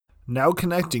Now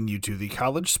connecting you to the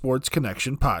College Sports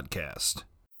Connection podcast.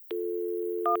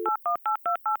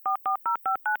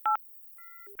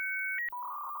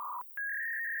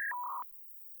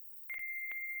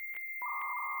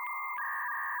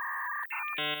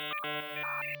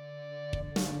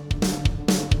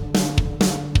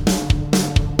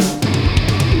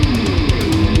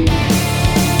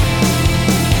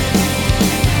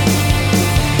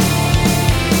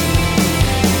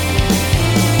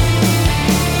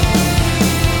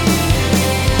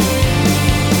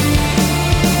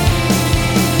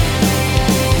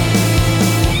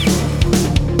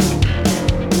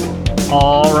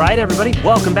 All right, everybody.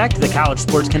 Welcome back to the College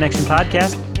Sports Connection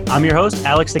podcast. I'm your host,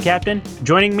 Alex the Captain.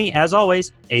 Joining me, as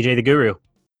always, AJ the Guru.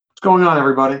 What's going on,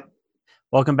 everybody?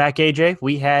 Welcome back, AJ.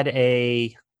 We had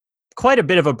quite a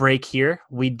bit of a break here.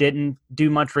 We didn't do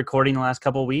much recording the last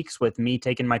couple of weeks with me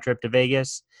taking my trip to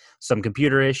Vegas, some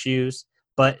computer issues,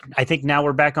 but I think now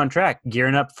we're back on track,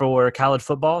 gearing up for college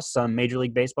football, some Major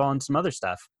League Baseball, and some other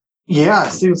stuff. Yeah,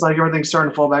 it seems like everything's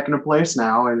starting to fall back into place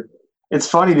now, and it's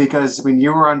funny because,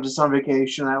 you were just on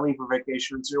vacation, and I leave for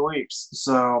vacation in 2 weeks.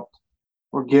 So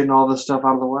we're getting all this stuff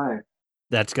out of the way.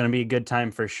 That's going to be a good time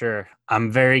for sure.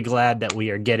 I'm very glad that we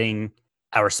are getting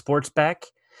our sports back.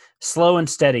 Slow and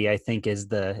steady, I think, is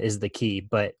the key,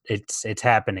 but it's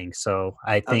happening. So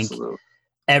I think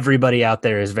everybody out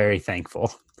there is very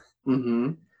thankful.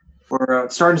 Mm-hmm. We're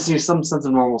starting to see some sense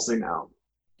of normalcy now.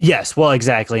 Yes, well,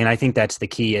 exactly. And I think that's the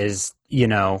key is,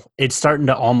 it's starting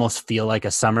to almost feel like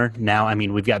a summer now. I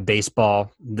mean, we've got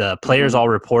baseball. The players all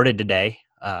reported today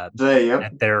at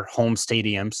their home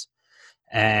stadiums.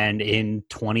 And in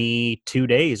 22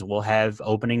 days, we'll have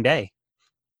opening day.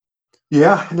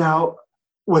 Yeah. Now,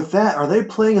 with that, are they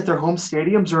playing at their home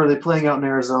stadiums or are they playing out in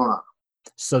Arizona?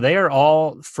 So they are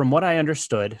all, from what I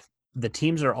understood, the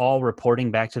teams are all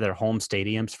reporting back to their home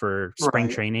stadiums for spring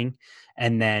training.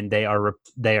 And then they are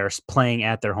playing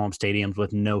at their home stadiums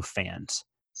with no fans.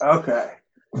 Okay.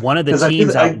 One of the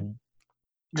teams I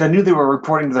knew they were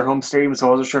reporting to their home stadium, so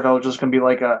I wasn't sure if that was just going to be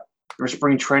like a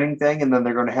spring training thing, and then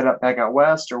they're going to head back out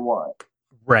west, or what?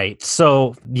 Right.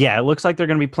 So, yeah, it looks like they're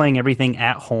going to be playing everything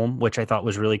at home, which I thought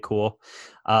was really cool.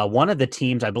 One of the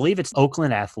teams, I believe it's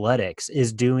Oakland Athletics,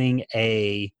 is doing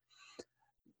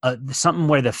something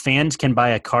where the fans can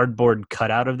buy a cardboard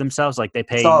cutout of themselves, like they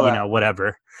pay,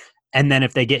 whatever. And then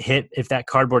if that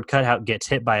cardboard cutout gets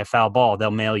hit by a foul ball, they'll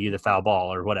mail you the foul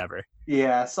ball or whatever.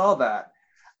 Yeah, I saw that.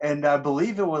 And I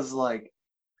believe it was like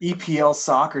EPL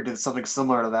Soccer did something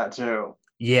similar to that too.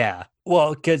 Yeah.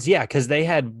 Well, because they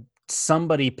had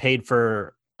somebody paid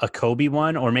for a Kobe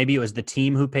one, or maybe it was the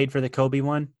team who paid for the Kobe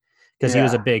one because he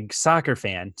was a big soccer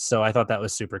fan. So I thought that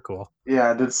was super cool.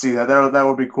 Yeah, I did see that. That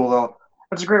would be cool, though.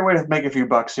 That's a great way to make a few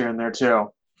bucks here and there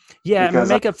too. Yeah,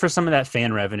 make up for some of that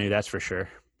fan revenue, that's for sure.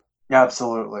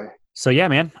 Absolutely. So, yeah,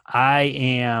 man, I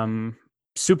am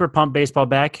super pumped baseball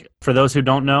back. For those who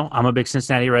don't know, I'm a big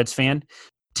Cincinnati Reds fan,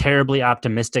 terribly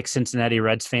optimistic Cincinnati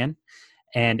Reds fan.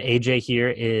 And AJ here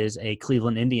is a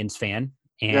Cleveland Indians fan.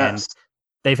 And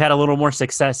they've had a little more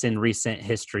success in recent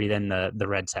history than the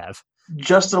Reds have.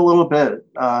 Just a little bit.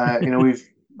 We've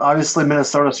obviously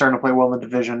Minnesota starting to play well in the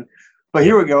division. But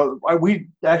here we go.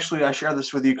 I shared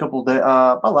this with you a couple of days,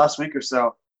 about last week or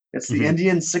so. It's the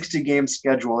Indians' 60-game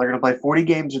schedule. They're going to play 40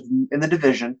 games in the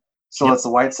division. So that's the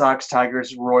White Sox,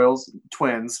 Tigers, Royals,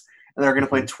 Twins. And they're going to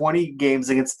play 20 games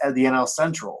against the NL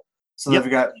Central. So they've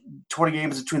got 20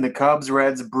 games between the Cubs,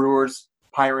 Reds, Brewers,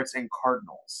 Pirates, and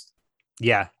Cardinals.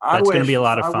 Yeah, that's going to be a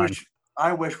lot of fun.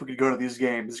 I wish we could go to these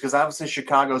games because obviously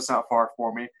Chicago's not far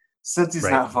for me. Cincy's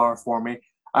not far for me.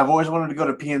 I've always wanted to go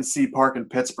to PNC Park in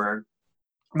Pittsburgh.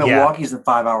 Milwaukee's a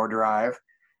 5-hour drive.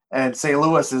 And St.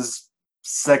 Louis is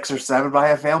 6 or 7, but I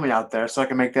have family out there, so I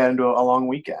can make that into a long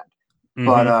weekend. Mm-hmm.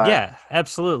 But yeah,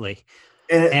 absolutely.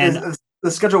 And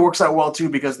the schedule works out well too,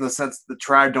 because in the sense the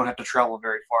Tribe don't have to travel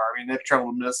very far. I mean, they've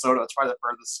traveled to Minnesota; it's probably the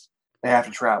furthest they have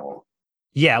to travel.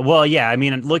 Yeah, well, yeah. I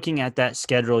mean, looking at that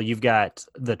schedule, you've got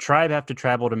the Tribe have to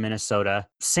travel to Minnesota.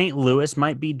 St. Louis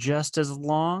might be just as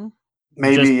long,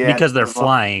 maybe because they're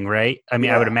flying, right? I mean,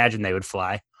 I would imagine they would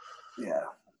fly. Yeah,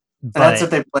 but that's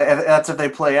if they play. That's if they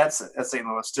play at St.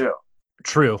 Louis too.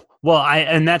 True. Well,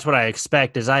 and that's what I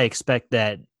expect. I expect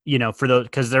that, for those,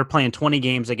 because they're playing 20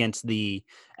 games against the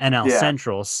NL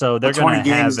Central, so they're going to have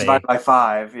 20 games divided by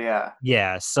 5. Yeah.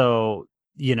 Yeah. So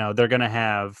they're going to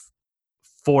have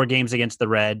 4 games against the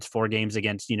Reds, 4 games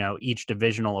against each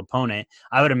divisional opponent.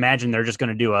 I would imagine they're just going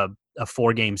to do a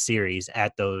 4-game series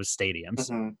at those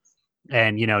stadiums,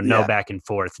 and no back and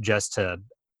forth, just to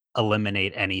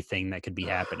eliminate anything that could be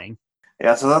happening.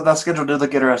 Yeah, so that schedule did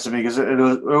look interesting because it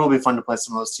will be fun to play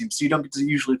some of those teams. So you don't get to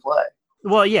usually play.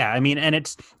 Well, yeah, I mean,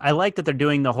 and I like that they're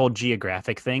doing the whole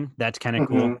geographic thing. That's kind of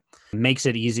Mm-hmm. cool. Makes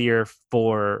it easier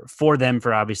for them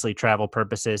for obviously travel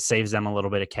purposes, saves them a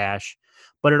little bit of cash.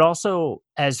 But it also,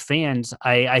 as fans,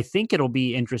 I think it'll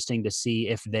be interesting to see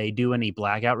if they do any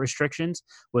blackout restrictions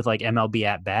with like MLB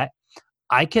at bat.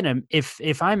 I can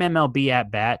if I'm MLB at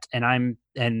bat and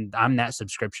I'm that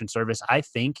subscription service, I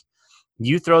think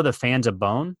you throw the fans a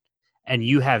bone and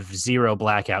you have zero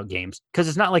blackout games because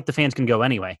it's not like the fans can go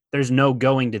anyway. There's no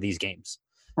going to these games.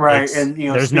 Right, and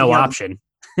There's no option.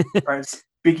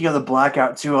 speaking of the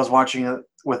blackout too, I was watching it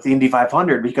with the Indy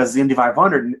 500 because the Indy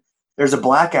 500 there's a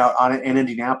blackout on it in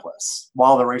Indianapolis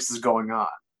while the race is going on,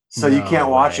 so you No can't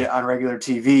watch way. it on regular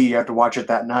TV. You have to watch it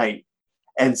that night,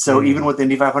 and so even Mm. with the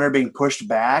Indy 500 being pushed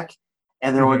back,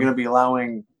 and they're only Mhm. going to be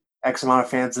allowing X amount of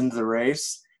fans into the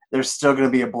race, there's still going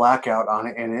to be a blackout on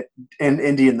it in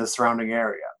Indy and the surrounding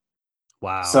area.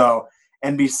 Wow. So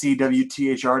NBC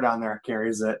WTHR down there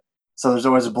carries it. So there's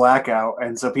always a blackout.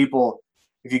 And so people,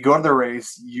 if you go to the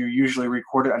race, you usually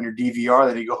record it on your DVR,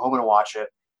 then you go home and watch it.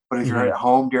 But if you're Mhm. at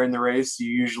home during the race,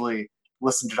 you usually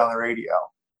listen to it on the radio.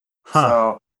 Huh.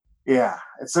 So yeah,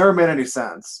 it's never made any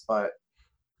sense. But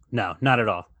No, not at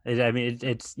all. I mean,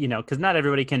 it's because not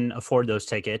everybody can afford those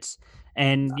tickets,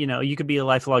 and you could be a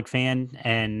lifelong fan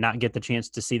and not get the chance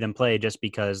to see them play just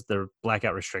because the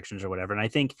blackout restrictions or whatever. And I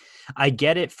think I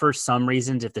get it for some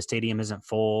reasons if the stadium isn't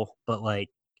full, but like,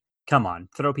 come on,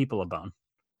 throw people a bone.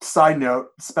 side note,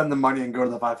 spend the money and go to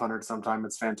the 500 sometime.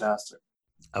 It's fantastic.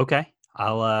 Okay,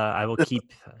 I will keep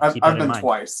I've that in been mind.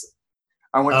 twice.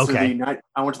 I went to Okay. the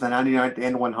 99th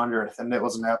and 100th, and it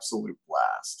was an absolute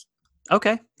blast.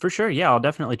 Okay, for sure. Yeah, I'll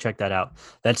definitely check that out.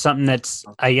 That's something that's,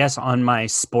 I guess, on my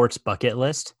sports bucket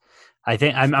list. I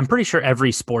think I'm pretty sure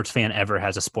every sports fan ever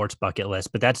has a sports bucket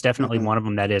list, but that's definitely Mm-hmm. one of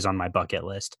them that is on my bucket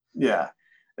list. Yeah,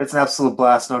 it's an absolute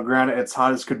blast. Now, granted, it's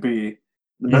hot as could be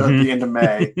at Hmm. the end of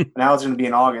May. Now it's going to be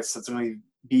in August. So it's going to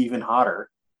be even hotter.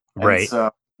 And Right.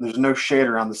 so there's no shade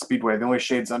around the speedway. The only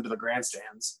shade's under the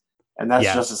grandstands. And that's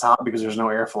Yeah. just as hot because there's no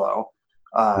airflow.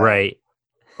 Uh, Right.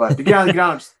 but to get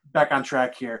on back on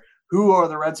track here, who are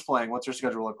the Reds playing? What's their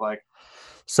schedule look like?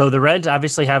 So the Reds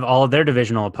obviously have all of their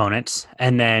divisional opponents,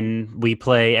 and then we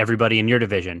play everybody in your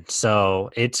division. So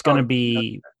it's going to Oh,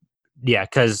 be, yeah,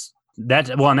 because and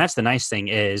that's the nice thing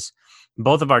is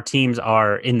both of our teams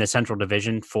are in the Central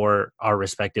Division for our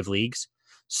respective leagues.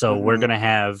 So we're mm-hmm. going to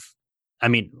have, I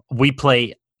mean, we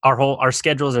play our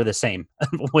schedules are the same,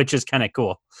 which is kind of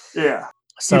cool. Yeah.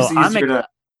 So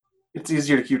It's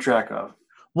easier to keep track of.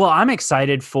 well, I'm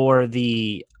excited for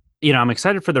the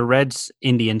Reds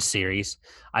Indians series.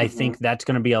 I Mm-hmm. think that's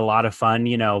going to be a lot of fun.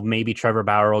 Maybe Trevor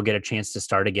Bauer will get a chance to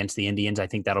start against the Indians. I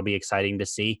think that'll be exciting to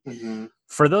see. Mm-hmm.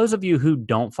 For those of you who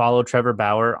don't follow Trevor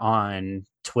Bauer on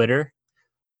Twitter,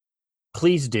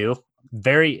 please do.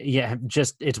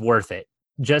 Just it's worth it.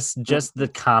 Just the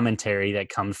commentary that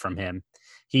comes from him.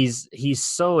 He's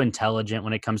so intelligent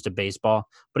when it comes to baseball,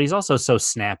 but he's also so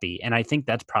snappy, and I think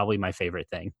that's probably my favorite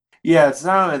thing. Yeah, it's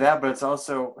not only that, but it's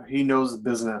also he knows the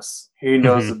business. He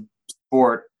knows Hmm. the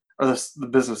sport or the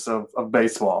business of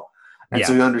baseball, and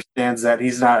so Yeah. he understands that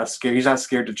he's not scared. He's not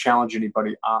scared to challenge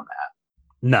anybody on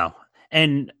that. No.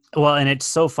 And it's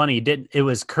so funny. It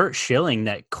was Kurt Schilling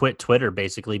that quit Twitter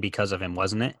basically because of him,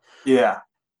 wasn't it? Yeah,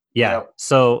 Yeah. yeah,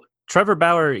 So Trevor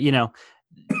Bauer,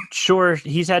 sure,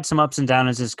 he's had some ups and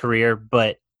downs in his career,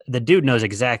 but the dude knows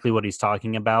exactly what he's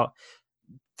talking about.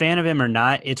 Fan of him or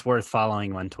not, it's worth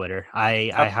following on Twitter.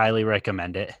 I highly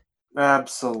recommend it.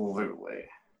 absolutely.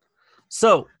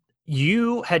 So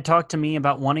you had talked to me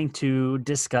about wanting to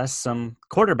discuss some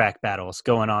quarterback battles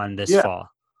going on this Yeah, fall.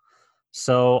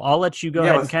 So I'll let you go yeah,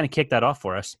 ahead and kind of kick that off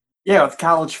for us. with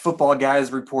college football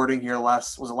guys reporting here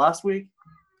last week,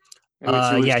 maybe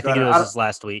 2 weeks Yeah, I ago. think it was this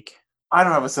last week. I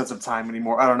don't have a sense of time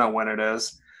anymore. I don't know when it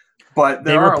is, but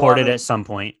They there are a lot reported of at some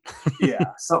point. yeah,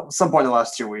 so some point in the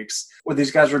last 2 weeks. With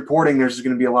these guys reporting, there's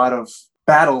going to be a lot of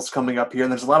battles coming up here,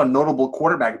 and there's a lot of notable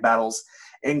quarterback battles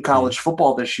in college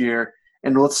football this year.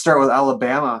 And let's start with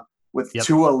Alabama, with Yep.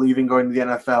 Tua leaving, going to the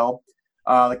NFL.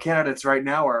 The candidates right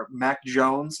now are Mac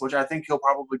Jones, which I think he'll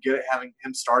probably get it, having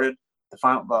him started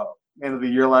the end of the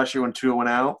year last year when Tua went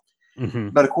out. Mm-hmm.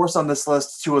 But of course, on this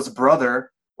list, Tua's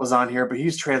brother was on here, but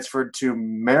he's transferred to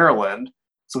Maryland,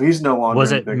 so he's no longer.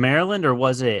 Was it Maryland or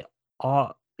was it?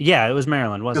 Yeah, it was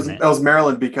Maryland, wasn't it? That was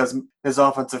Maryland because his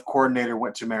offensive coordinator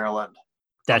went to Maryland.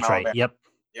 That's right. Yep.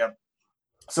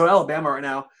 So Alabama right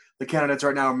now, the candidates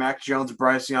right now are Mac Jones,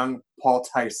 Bryce Young, Paul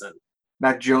Tyson.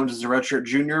 Mac Jones is a redshirt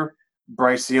junior.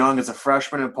 Bryce Young is a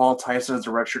freshman, and Paul Tyson is a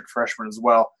redshirt freshman as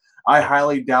well. I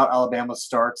highly doubt Alabama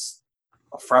starts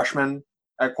a freshman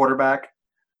at quarterback.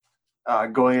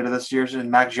 going into this year, and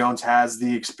Mac Jones has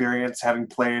the experience, having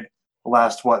played the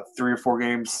last 3 or 4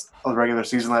 games of the regular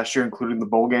season last year, including the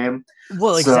bowl game.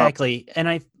 Well, So, exactly.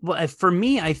 And for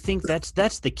me, I think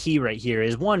that's the key right here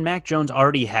is one, Mac Jones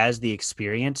already has the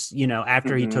experience,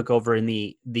 after he took over in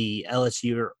the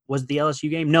LSU, was the LSU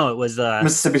game? No, it was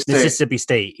Mississippi State. Mississippi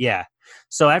State. Yeah.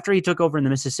 So after he took over in the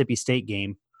Mississippi State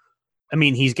game, I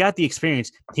mean, he's got the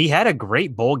experience. He had a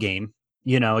great bowl game,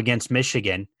 against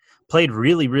Michigan, played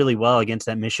really, really well against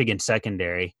that Michigan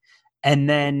secondary. And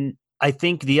then I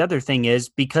think the other thing is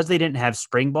because they didn't have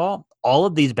spring ball, all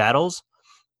of these battles,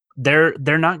 they're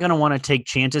not going to want to take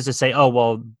chances to say, oh,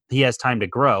 well, he has time to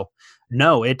grow.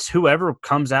 No, it's whoever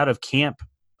comes out of camp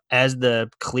as the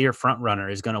clear front runner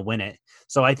is going to win it.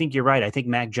 So I think you're right. I think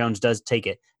Mac Jones does take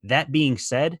it. That being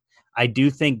said, I do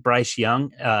think Bryce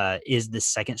Young is the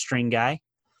second string guy.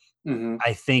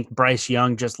 I think Bryce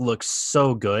Young just looks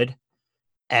so good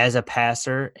as a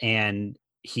passer, and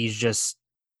he's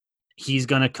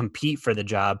going to compete for the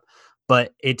job.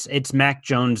 But it's Mac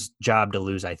Jones' job to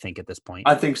lose, I think, at this point.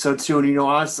 I think so too. And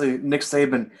honestly, Nick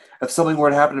Saban, if something were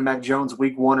to happen to Mac Jones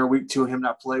week 1 or week 2 and him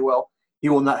not play well, he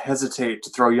will not hesitate to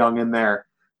throw Young in there.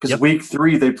 Because week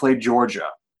 3 they played Georgia.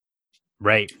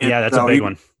 Right. And yeah, that's a big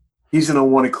one. He's going to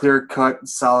want a clear-cut,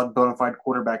 solid, bona fide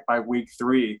quarterback by week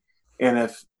 3. And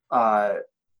if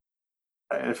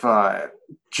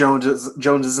Jones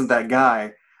isn't that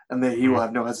guy, and then he will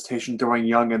have no hesitation throwing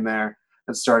Young in there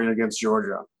and starting against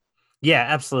Georgia. Yeah,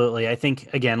 absolutely. I think,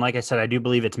 again, like I said, I do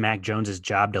believe it's Mac Jones'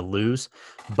 job to lose,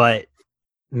 but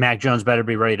Mac Jones better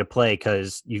be ready to play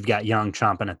because you've got Young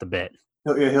chomping at the bit.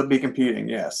 He'll be competing,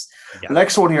 yes. Yeah. The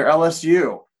next one here,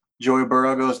 LSU. Joey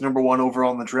Burrow goes number 1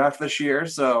 overall in the draft this year,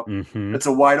 so it's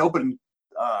a wide open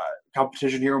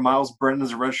competition here. Miles Brennan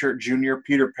is a redshirt junior,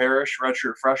 Peter Parrish,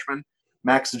 redshirt freshman,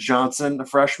 Max Johnson, a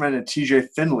freshman, and TJ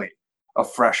Finley, a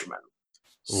freshman.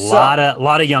 Lot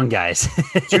of young guys.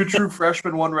 2 true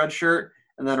freshmen, 1 redshirt,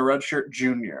 and then a redshirt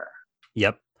junior.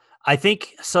 Yep. I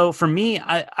think so. For me,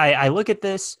 I look at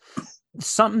this,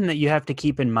 something that you have to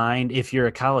keep in mind if you're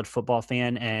a college football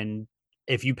fan and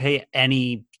if you pay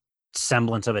any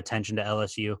semblance of attention to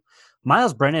LSU,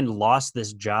 Miles Brennan lost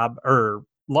this job or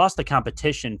lost the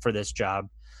competition for this job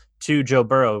to Joe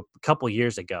Burrow a couple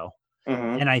years ago.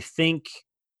 And I think,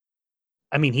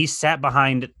 he sat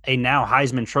behind a now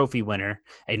Heisman Trophy winner,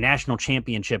 a national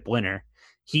championship winner.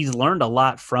 He's learned a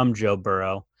lot from Joe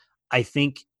Burrow. I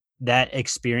think that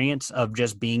experience of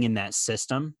just being in that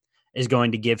system is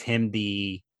going to give him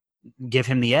the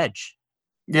edge.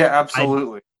 Yeah,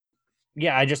 absolutely.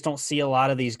 I just don't see a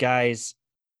lot of these guys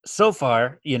so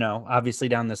far. Obviously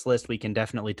down this list, we can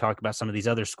definitely talk about some of these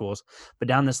other schools, but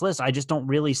down this list, I just don't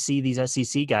really see these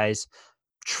SEC guys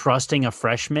trusting a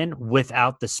freshman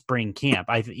without the spring camp.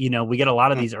 We get a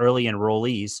lot of these early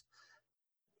enrollees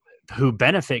who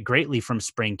benefit greatly from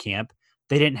spring camp.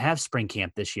 They didn't have spring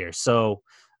camp this year. So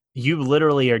you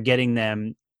literally are getting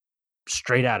them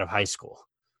straight out of high school.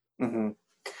 And,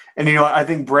 I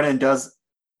think Brennan does.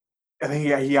 I think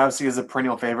he obviously is a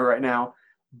perennial favorite right now,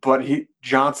 but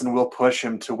Johnson will push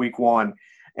him to week 1.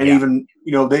 And even,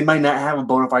 they might not have a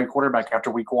bona fide quarterback after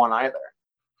week 1 either.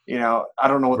 I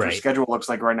don't know what their schedule looks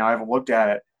like right now. I haven't looked at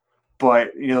it.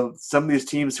 But, some of these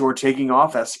teams who are taking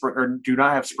off that spring or do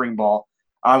not have spring ball,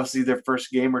 obviously their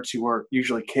first game or 2 are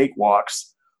usually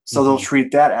cakewalks. So they'll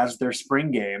treat that as their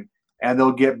spring game. And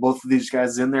they'll get both of these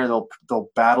guys in there. They'll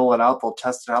battle it out. They'll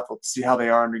test it out. They'll see how they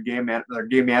are under their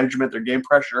game management, their game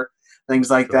pressure, things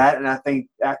like that. And I think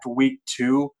after week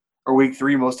 2 or week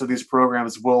 3, most of these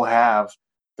programs will have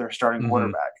their starting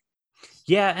quarterback.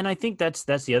 Yeah, and I think that's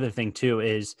the other thing too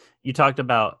is you talked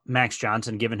about Max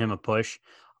Johnson giving him a push.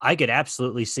 I could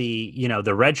absolutely see,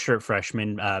 the redshirt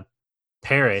freshman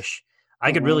Parrish.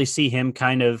 I could really see him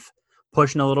kind of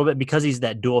pushing a little bit because he's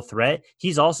that dual threat.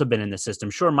 He's also been in the system.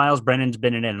 Sure, Miles Brennan's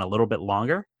been in it a little bit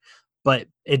longer, but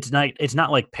it's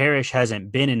not like Parrish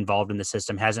hasn't been involved in the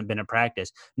system, hasn't been at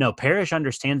practice. No, Parrish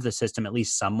understands the system at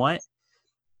least somewhat.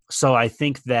 So I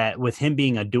think that with him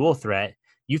being a dual threat,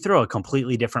 you throw a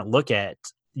completely different look at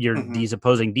these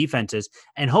opposing defenses.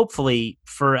 And hopefully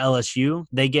for LSU,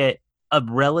 they get a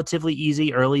relatively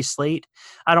easy early slate.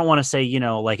 I don't want to say,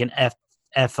 like an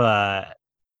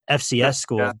FCS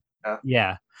school.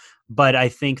 Yeah. But I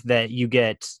think that you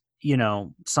get,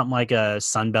 something like a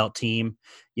Sunbelt team,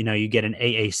 you get an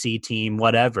AAC team,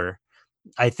 whatever.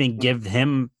 I think give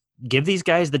these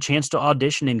guys the chance to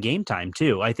audition in game time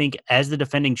too. I think as the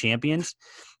defending champions,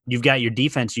 you've got your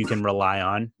defense you can rely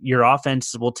on. Your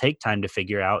offense will take time to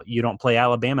figure out. You don't play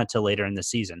Alabama till later in the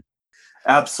season.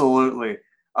 Absolutely.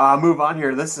 Move on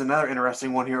here. This is another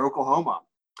interesting one here. Oklahoma.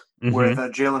 With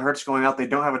Jalen Hurts going out, they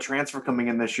don't have a transfer coming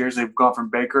in this year. So they've gone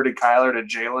from Baker to Kyler to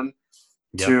Jalen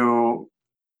to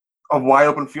a wide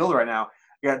open field right now.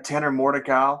 You got Tanner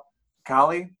Mordecai.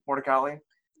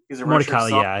 He's a redshirt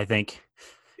sophomore. I think.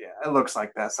 Yeah, it looks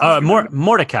like that.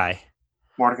 Mordecai.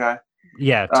 Mordecai.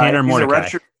 Yeah, Tanner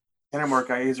Mordecai. Tanner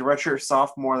Mordecai. He's a redshirt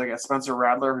sophomore. They got Spencer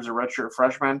Rattler, who's a redshirt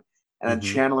freshman, and then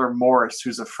Chandler Morris,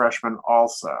 who's a freshman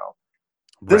also.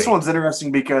 This one's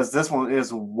interesting because this one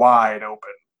is wide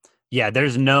open. Yeah,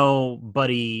 there's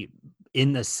nobody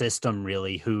in the system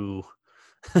really who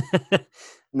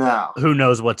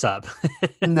knows what's up.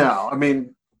 No, I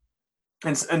mean,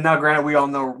 and now granted, we all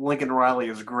know Lincoln Riley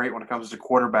is great when it comes to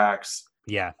quarterbacks.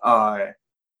 Yeah.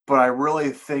 But I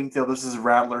really think that this is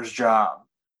Rattler's job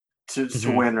to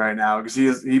win right now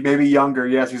because he may be younger.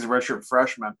 Yes, he's a redshirt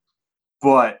freshman,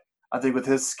 but I think with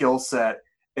his skill set,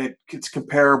 it's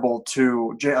comparable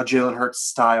to a Jalen Hurts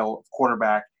style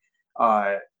quarterback.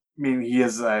 Meaning he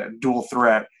is a dual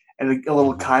threat, and a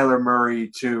little Kyler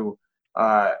Murray too.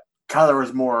 Kyler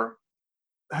is more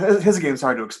his game's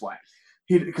hard to explain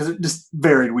because it just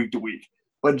varied week to week.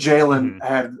 But Jalen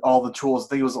had all the tools. I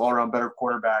think he was an all-around better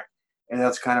quarterback, and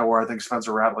that's kind of where I think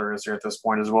Spencer Rattler is here at this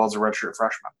point, as well as a redshirt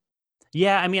freshman.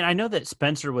 Yeah, I mean, I know that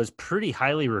Spencer was pretty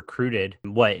highly recruited.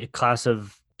 Class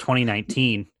of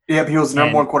 2019? Yep, he was the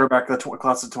number one quarterback of the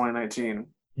class of 2019.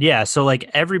 Yeah, so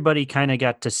everybody kind of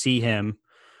got to see him,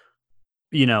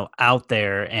 out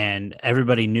there, and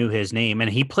everybody knew his name, and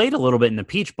he played a little bit in the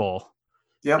Peach Bowl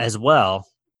as well.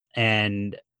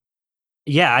 And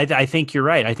yeah, I think you're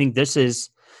right. I think this is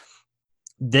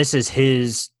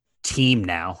his team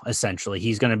now. Essentially,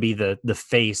 he's going to be the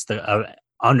face, the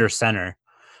under center,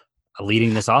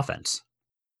 leading this offense.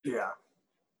 Yeah,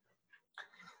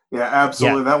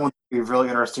 absolutely. That one will be really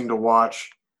interesting to watch.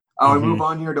 We move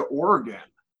on here to Oregon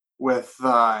with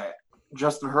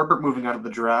Justin Herbert moving out of the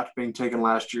draft, being taken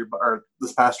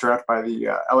this past draft by the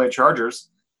LA Chargers.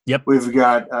 Yep. We've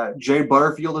got Jay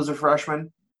Butterfield as a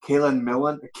freshman, Cale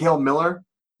Miller,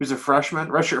 who's a freshman,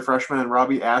 redshirt freshman, and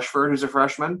Robbie Ashford, who's a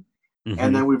freshman.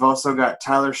 And then we've also got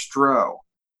Tyler Stroh,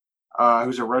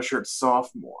 who's a redshirt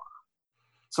sophomore.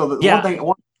 So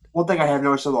one thing I have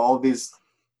noticed with all of these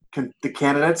the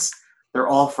candidates, they're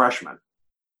all freshmen.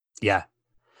 Yeah.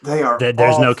 They are.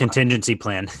 There's no contingency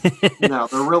plan. No,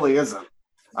 there really isn't.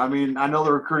 I mean, I know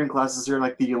the recruiting classes here,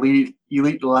 like the elite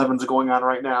 11s going on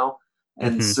right now,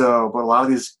 and but a lot of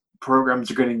these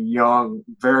programs are getting young,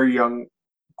 very young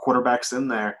quarterbacks in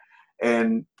there,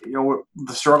 and the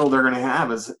struggle they're going to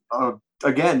have is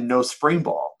again no spring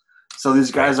ball, so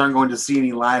these guys aren't going to see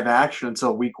any live action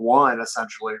until week one,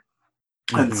 essentially,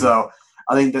 and so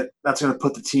I think that's going to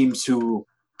put the teams who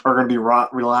are going to be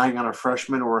relying on a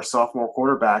freshman or a sophomore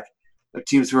quarterback, the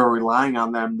teams who are relying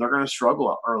on them, they're going to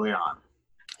struggle early on.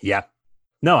 Yeah.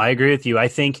 No, I agree with you. I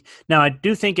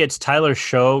do think it's Tyler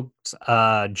Shoug's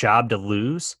job to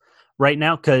lose right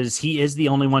now because he is the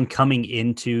only one coming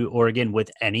into Oregon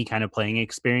with any kind of playing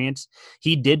experience.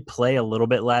 He did play a little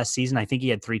bit last season. I think he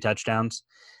had 3 touchdowns.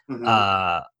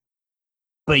 But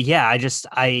yeah,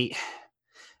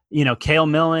 Cale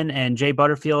Millen and Jay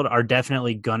Butterfield are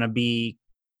definitely going to be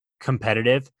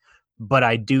competitive, but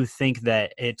I do think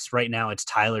that it's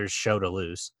Tyler's show to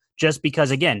lose just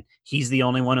because, again, he's the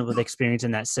only one with experience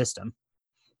in that system.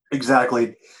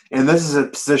 Exactly. And this is a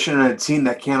position and a team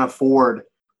that can't afford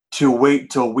to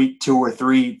wait till week 2 or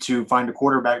 3 to find a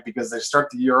quarterback because they start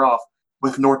the year off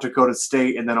with North Dakota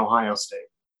State and then Ohio State.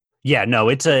 Yeah, no,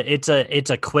 it's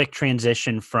a quick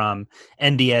transition from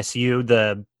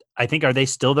NDSU. I think, are they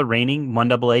still the reigning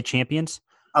 1AA champions?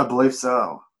 I believe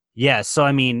so. Yeah, so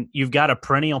I mean, you've got a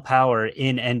perennial power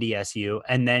in NDSU,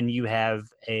 and then you have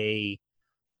a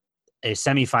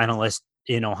semifinalist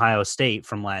in Ohio State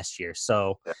from last year.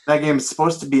 So that game is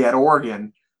supposed to be at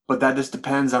Oregon, but that just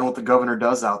depends on what the governor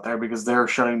does out there because they're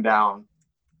shutting down.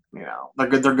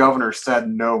 Their governor said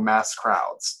no mass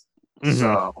crowds,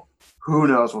 so who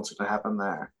knows what's going to happen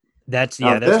there? That's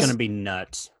going to be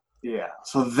nuts. Yeah,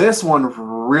 so this one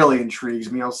really intrigues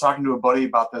me. I was talking to a buddy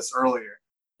about this earlier.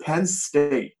 Penn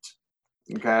State.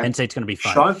 Okay. Penn State's going to be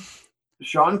fun.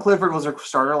 Sean Clifford was a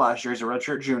starter last year. He's a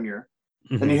redshirt junior.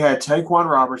 Then you had Taquan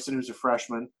Robertson, who's a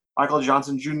freshman. Michael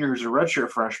Johnson Jr., who's a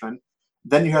redshirt freshman.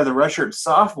 Then you have the redshirt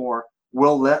sophomore,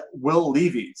 Will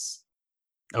Levis.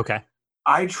 Okay.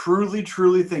 I truly,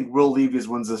 truly think Will Levis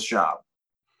wins this job.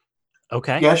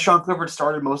 Okay. Yes, Sean Clifford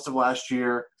started most of last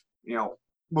year.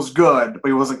 Was good, but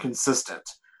he wasn't consistent.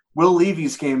 Will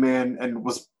Levis came in and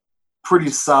was pretty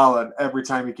solid every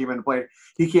time he came in and played.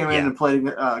 He came in and played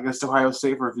against Ohio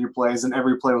State for a few plays, and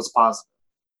every play was positive.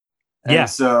 And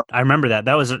so I remember that.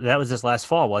 That was this last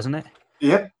fall, wasn't it?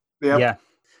 Yep. Yeah.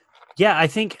 Yeah, I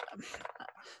think.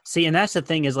 See, and that's the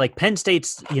thing is like Penn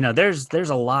State's. There's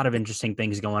a lot of interesting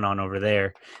things going on over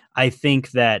there. I think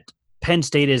that Penn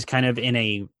State is kind of in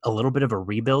a little bit of a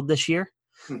rebuild this year.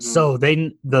 So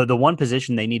the one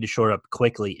position they need to shore up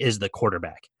quickly is the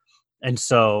quarterback. And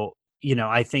so,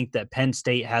 I think that Penn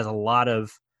State has a lot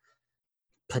of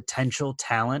potential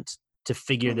talent to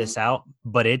figure this out,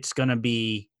 but it's going to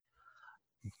be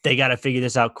they got to figure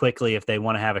this out quickly if they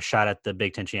want to have a shot at the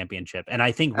Big Ten championship. And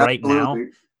I think right now,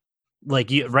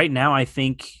 I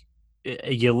think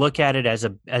you look at it as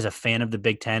a fan of the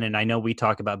Big Ten, and I know we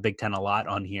talk about Big Ten a lot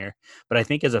on here, but I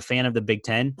think as a fan of the Big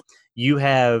Ten, you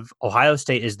have Ohio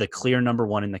State is the clear number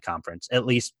one in the conference, at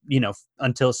least,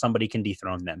 until somebody can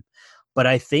dethrone them. But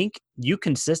I think you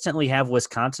consistently have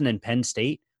Wisconsin and Penn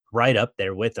State right up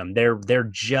there with them. They're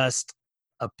just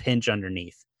a pinch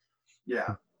underneath.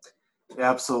 Yeah,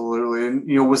 absolutely. And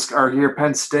here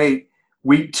Penn State,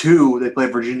 week 2 they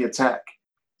play Virginia Tech,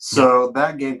 so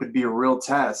that game could be a real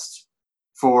test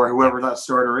for whoever that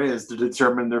starter is to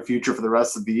determine their future for the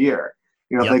rest of the year.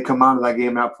 If they come out of that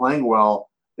game not playing well,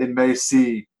 they may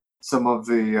see some of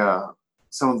the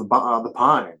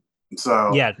pine.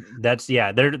 So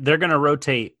they're going to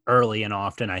rotate early and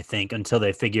often, I think, until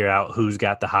they figure out who's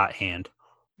got the hot hand.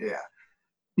 Yeah.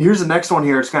 Here's the next one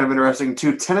here. It's kind of interesting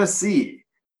too. Tennessee,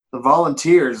 the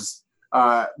Volunteers,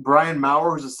 Brian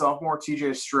Maurer, who's a sophomore,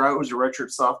 TJ Stroud, who's a redshirt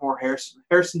sophomore,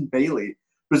 Harrison Bailey,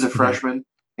 who's a freshman,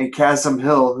 and Kasim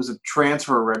Hill, who's a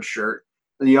transfer redshirt.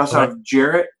 And you also have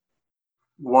Jarrett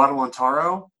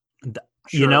Guadalantaro.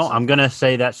 I'm going to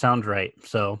say that sounds right.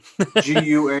 So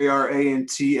Guarantano.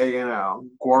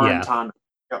 Guarantano.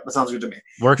 Yep, that sounds good to me.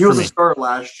 Works he was for a me. starter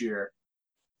last year,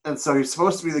 and so he's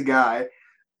supposed to be the guy.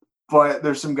 But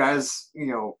there's some guys,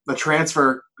 the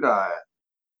transfer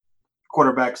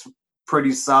quarterback's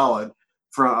pretty solid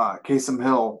from Kasim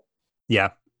Hill. Yeah.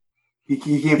 He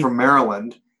came from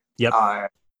Maryland. Yep.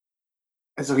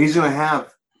 And so he's gonna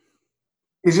have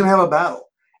a battle.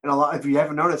 And if you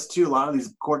haven't noticed too, a lot of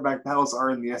these quarterback battles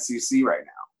are in the SEC right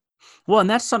now. Well, and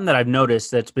that's something that I've noticed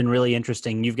that's been really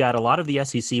interesting. You've got a lot of the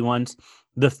SEC ones.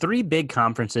 The 3 big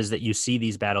conferences that you see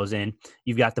these battles in,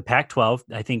 you've got the Pac-12.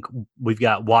 I think we've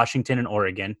got Washington and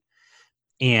Oregon.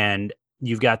 And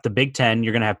you've got the Big Ten.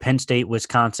 You're going to have Penn State,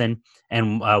 Wisconsin.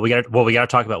 And we got to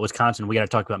talk about Wisconsin. We got to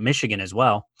talk about Michigan as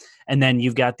well. And then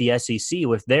you've got the SEC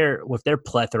with their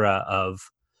plethora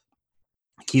of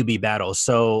QB battles.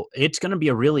 So it's going to be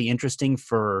a really interesting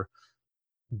for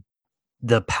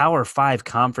the Power 5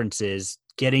 conferences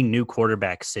getting new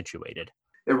quarterbacks situated.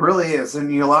 It really is.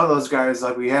 And a lot of those guys,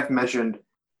 like we have mentioned,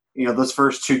 those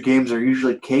first 2 games are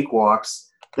usually cakewalks.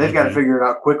 They've got to figure it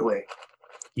out quickly.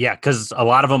 Yeah, because a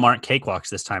lot of them aren't cakewalks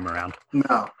this time around.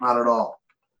 No, not at all.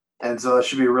 And so it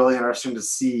should be really interesting to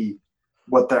see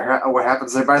what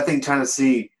happens there. But I think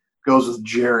Tennessee goes with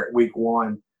Jarrett week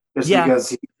 1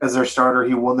 because as their starter,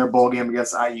 he won their bowl game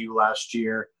against IU last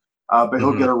year. But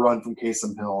he'll get a run from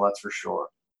Kasim Hill, that's for sure.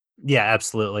 Yeah,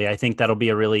 absolutely. I think that'll be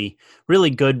a really, really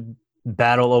good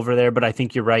battle over there. But I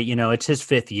think you're right. It's his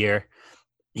 5th year.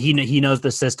 He knows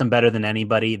the system better than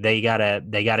anybody. They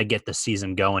gotta get the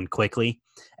season going quickly,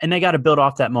 and they got to build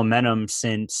off that momentum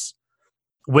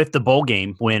with the bowl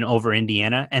game win over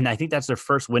Indiana, and I think that's their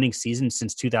first winning season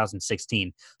since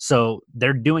 2016. So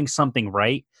they're doing something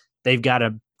right. They've got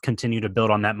to continue to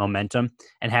build on that momentum,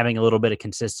 and having a little bit of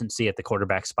consistency at the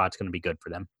quarterback spot is going to be good for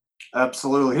them.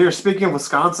 Absolutely. Here, speaking of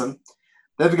Wisconsin,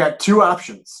 they've got 2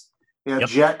 options. They have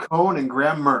Jack Cohn and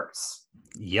Graham Mertz.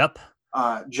 Yep.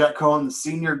 Jack Cohn, the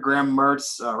senior, Graham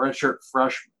Mertz, redshirt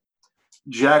freshman.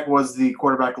 Jack was the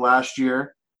quarterback last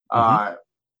year.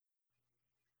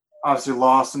 Obviously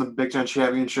lost in the Big Ten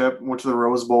championship, went to the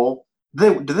Rose Bowl.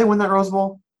 Did they win that Rose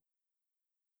Bowl?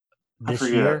 This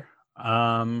year?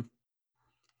 I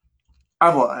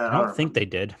don't think they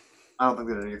did. I don't think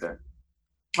they did either.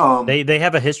 They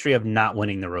have a history of not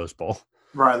winning the Rose Bowl.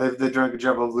 Right. They've done a good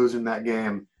job of losing that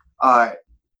game. But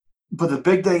the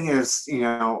big thing is,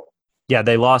 yeah,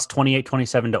 they lost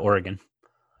 28-27 to Oregon.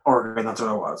 Oregon, that's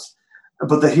what it was.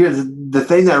 But the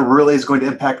thing that really is going to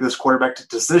impact this quarterback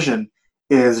decision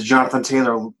is Jonathan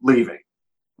Taylor leaving.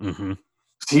 Mm-hmm.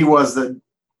 He was the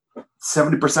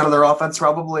 70% of their offense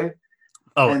probably.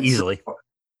 Oh, and easily. So,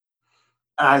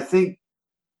 I think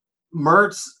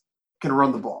Mertz can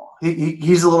run the ball.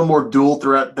 He's a little more dual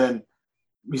threat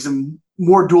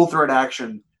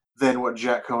action than what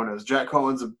Jack Cohn is. Jack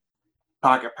Cohen's a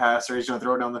pocket passer. He's going to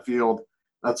throw it down the field.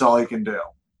 That's all he can do.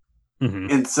 Mm-hmm.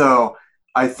 And so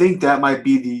I think that might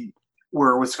be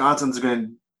where Wisconsin's going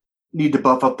to need to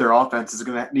buff up their offense. Is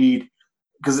going to need,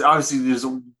 because obviously there's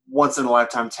a once in a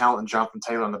lifetime talent in Jonathan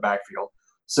Taylor in the backfield.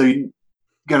 So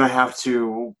going to have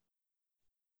to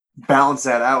balance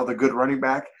that out with a good running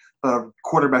back, but a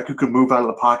quarterback who can move out of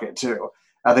the pocket too.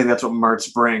 I think that's what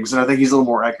Mertz brings, and I think he's a little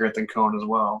more accurate than Cohen as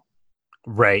well.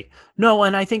 Right. No,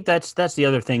 and I think that's the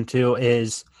other thing too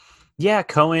is, yeah,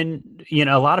 Cohen,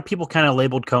 a lot of people kind of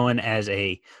labeled Cohen as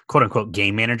a quote unquote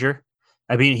game manager.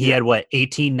 I mean, he had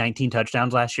 18, 19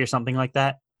 touchdowns last year, something like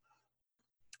that.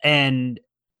 And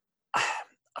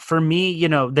for me,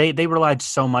 they relied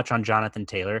so much on Jonathan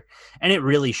Taylor, and it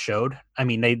really showed. I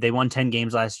mean, they won 10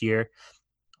 games last year,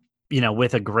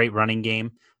 with a great running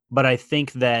game. But I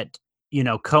think that,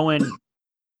 Cohen,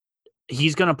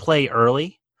 he's going to play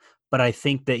early, but I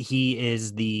think that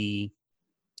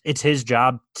it's his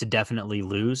job to definitely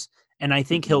lose. And I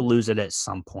think he'll lose it at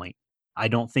some point. I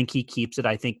don't think he keeps it.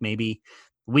 I think maybe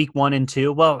week 1 and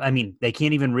 2. Well, I mean, they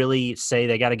can't even really say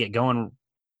they got to get going,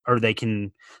 or they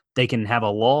can have a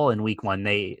lull in week 1.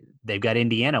 They've got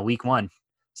Indiana week 1,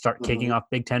 start kicking off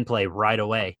Big Ten play right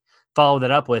away. Follow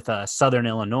that up with Southern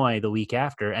Illinois the week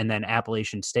after, and then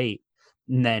Appalachian State.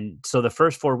 And then, so the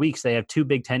first 4 weeks, they have 2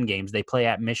 Big Ten games. They play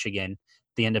at Michigan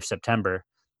the end of September.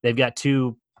 They've got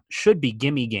 2 should be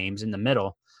gimme games in the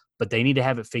middle, but they need to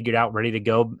have it figured out, ready to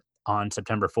go on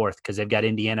September 4th, because they've got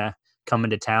Indiana coming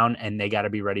to town, and they got to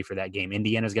be ready for that game.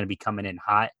 Indiana's going to be coming in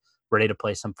hot, ready to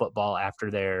play some football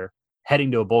after they're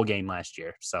heading to a bowl game last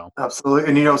year. So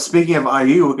absolutely. And speaking of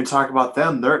IU, we can talk about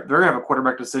them. They're gonna have a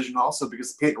quarterback decision also,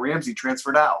 because Peyton Ramsey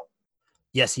transferred out.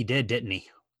 Yes, he did, didn't he?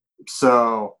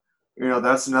 So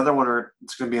that's another one where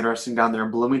it's going to be interesting down there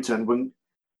in Bloomington.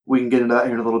 We can get into that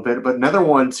here in a little bit. But another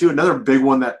one too, another big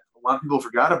one that a lot of people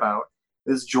forgot about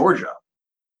is Georgia.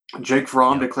 Jake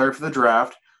Fromm declared for the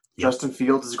draft. Justin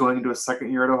Fields is going into his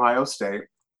second year at Ohio State.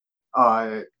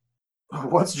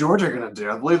 What's Georgia going to do?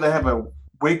 I believe they have a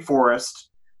Wake Forest.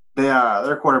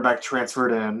 Their quarterback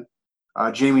transferred in,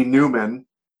 Jamie Newman.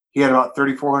 He had about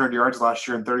 3,400 yards last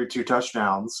year and 32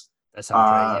 touchdowns. That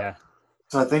sounds right, yeah.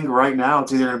 So I think right now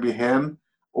it's either going to be him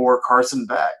or Carson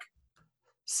Beck.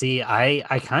 See,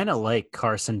 I kind of like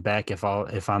Carson Beck, if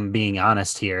I'm being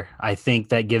honest here. I think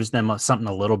that gives them something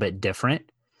a little bit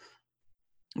different.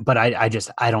 But I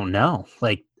don't know.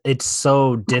 Like, it's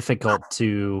so difficult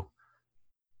to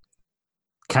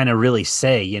kind of really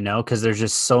say, because there's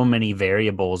just so many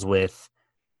variables with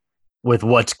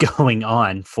what's going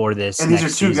on for this. And these are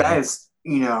 2 guys,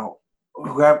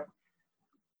 who have,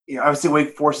 obviously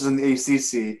Wake Forest is in the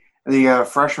ACC, and then you have a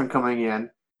freshman coming in.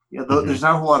 There's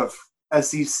not a whole lot of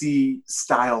SEC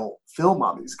style film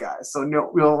on these guys, so we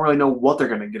don't really know what they're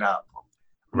going to get out of them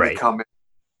when they come in.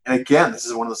 And again, this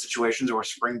is one of those situations where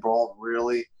spring ball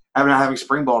really having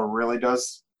spring ball really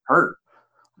does hurt.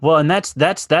 Well, and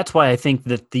that's why I think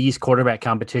that these quarterback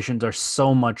competitions are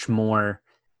so much more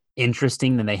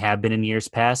interesting than they have been in years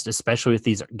past, especially with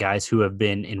these guys who have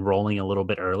been enrolling a little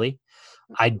bit early.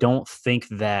 I think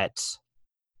that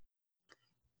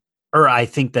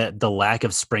the lack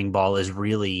of spring ball is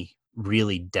really,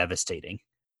 really devastating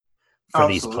for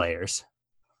these players.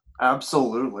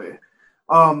 Absolutely.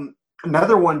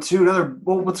 Another one too.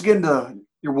 Let's get into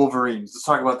your Wolverines. Let's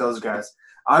talk about those guys.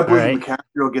 I believe McCaffrey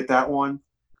will get that one,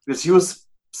 because he was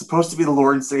supposed to be the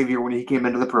Lord and Savior when he came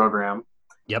into the program.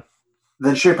 Yep.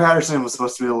 Then Shea Patterson was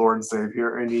supposed to be the Lord and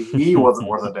Savior, and he wasn't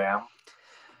worth a damn.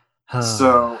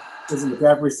 So is it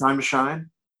McCaffrey's time to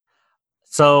shine?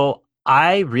 So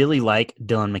I really like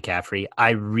Dylan McCaffrey.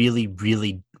 I really,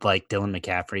 really like Dylan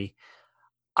McCaffrey.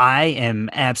 I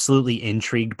am absolutely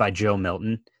intrigued by Joe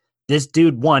Milton. This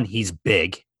dude, one, he's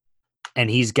big, and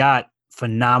he's got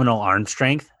phenomenal arm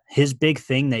strength. His big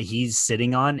thing that he's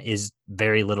sitting on is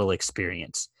very little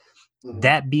experience. Mm-hmm.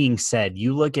 That being said,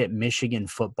 you look at Michigan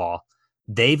football,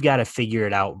 they've got to figure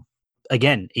it out.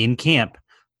 Again, in camp,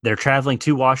 they're traveling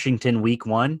to Washington week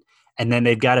 1, and then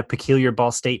they've got a peculiar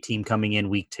Ball State team coming in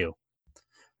week 2.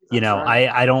 That's right.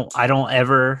 I don't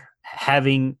ever,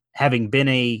 having been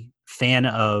a fan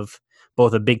of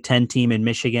both a Big Ten team in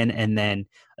Michigan and then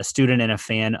a student and a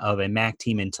fan of a MAC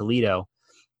team in Toledo,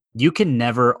 you can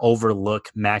never overlook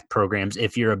MAC programs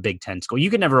if you're a Big Ten school.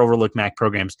 You can never overlook MAC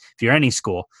programs if you're any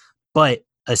school, but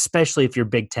especially if you're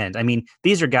Big Ten. I mean,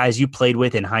 these are guys you played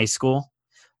with in high school,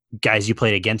 guys you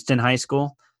played against in high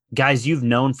school, guys you've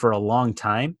known for a long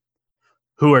time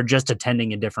who are just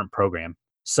attending a different program.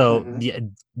 So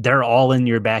they're all in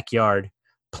your backyard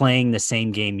playing the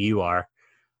same game you are.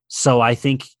 So I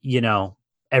think,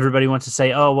 everybody wants to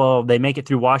say, oh, well, they make it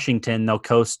through Washington, they'll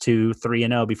coast to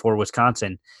 3-0 before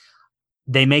Wisconsin.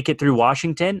 They make it through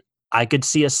Washington, I could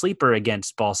see a sleeper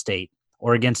against Ball State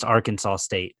or against Arkansas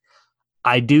State.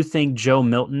 I do think Joe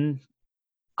Milton,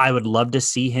 I would love to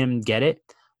see him get it,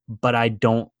 but I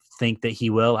don't think that he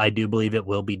will. I do believe it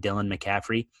will be Dylan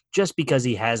McCaffrey just because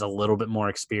he has a little bit more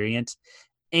experience.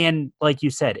 And like you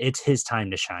said, it's his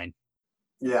time to shine.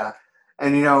 Yeah.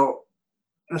 And,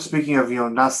 speaking of,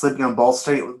 not sleeping on Ball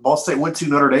State went to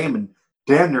Notre Dame and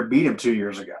damn near beat him 2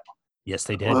 years ago. Yes,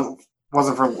 they did. Well, it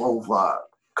wasn't for a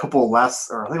couple I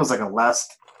think it was like a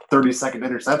last 30-second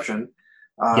interception.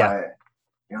 Yeah.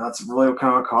 That's really what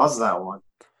kind of caused that one.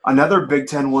 Another Big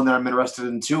Ten one that I'm interested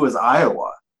in too is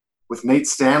Iowa, with Nate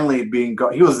Stanley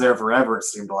he was there forever. It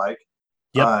seemed like,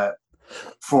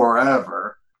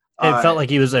 forever. It felt like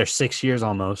he was there 6 years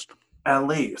almost. At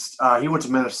least he went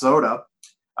to Minnesota,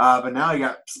 but now you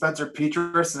got Spencer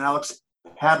Petras and Alex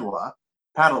Padula,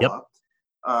 who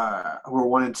are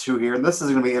 1 and 2 here, and this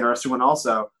is going to be an interesting one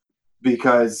also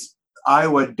because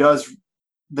Iowa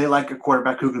they like a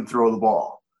quarterback who can throw the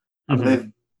ball. Mm-hmm.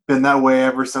 They've been that way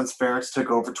ever since Ferentz took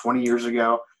over 20 years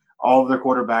ago. All of their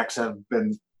quarterbacks have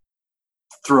been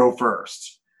throw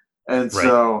first. And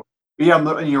so, I'm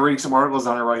reading some articles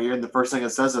on it right here, and the first thing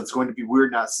it says it's going to be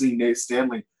weird not seeing Nate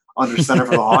Stanley under center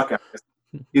for the Hawkeyes.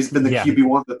 He's been the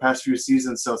QB1 for the past few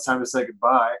seasons, so it's time to say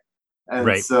goodbye.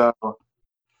 And so,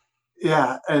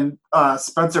 and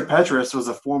Spencer Petras was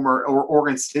a former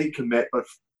Oregon State commit, but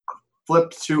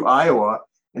flipped to Iowa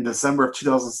in December of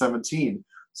 2017.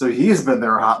 So he's been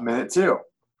there a hot minute too.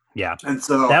 Yeah. And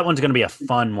so that one's going to be a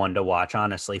fun one to watch,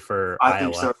 honestly, for Iowa. I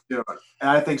think so too. And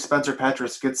I think Spencer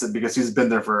Petras gets it because he's been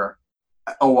there for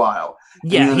a while.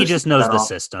 Yeah, he just knows the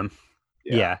system.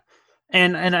 Yeah.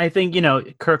 And I think,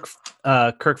 Kirk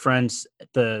Ferentz,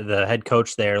 the head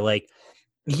coach there, like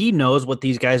he knows what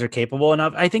these guys are capable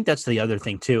of. I think that's the other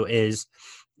thing too, is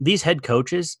these head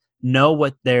coaches know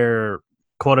what their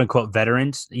quote unquote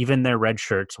veterans, even their red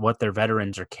shirts, what their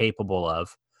veterans are capable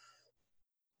of.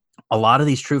 A lot of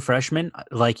these true freshmen,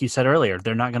 like you said earlier,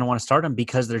 they're not going to want to start them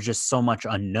because there's just so much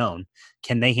unknown.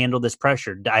 Can they handle this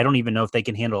pressure? I don't even know if they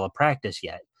can handle a practice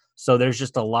yet. So there's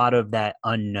just a lot of that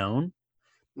unknown.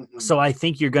 Mm-hmm. So I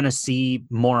think you're going to see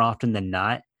more often than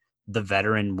not the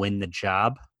veteran win the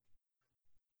job.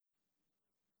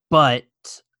 But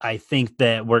I think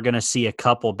that we're going to see a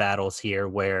couple battles here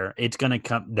where it's going to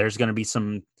come. There's going to be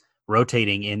some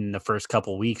rotating in the first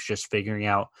couple weeks, just figuring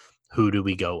out who do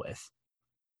we go with.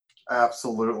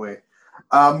 Absolutely.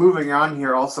 Moving on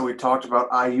here, also we talked about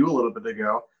IU a little bit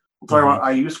ago. We'll talk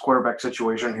about IU's quarterback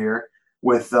situation here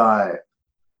with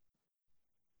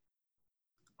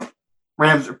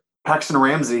Paxton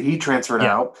Ramsey. He transferred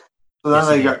out. So then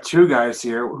they got 2 guys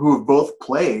here who have both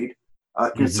played a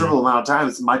considerable amount of time.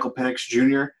 It's Michael Penix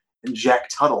Jr. and Jack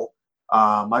Tuttle.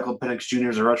 Michael Penix Jr.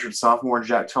 is a redshirt sophomore, and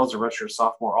Jack Tuttle's a redshirt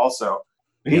sophomore also.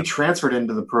 He transferred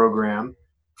into the program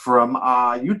from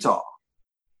Utah.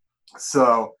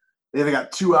 So they've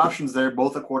got 2 options there,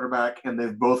 both a quarterback, and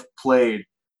they've both played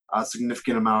a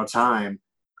significant amount of time.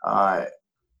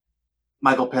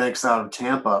 Michael Penix out of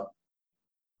Tampa.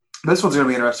 This one's going to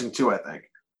be interesting too, I think.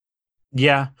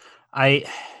 Yeah,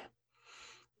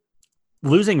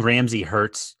 losing Ramsey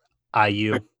hurts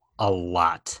IU a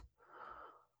lot.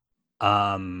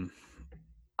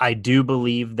 I do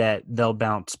believe that they'll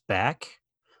bounce back,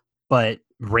 but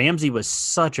Ramsey was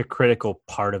such a critical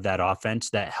part of that offense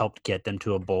that helped get them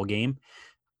to a bowl game.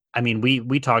 I mean,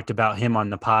 we talked about him on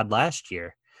the pod last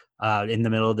year in the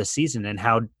middle of the season and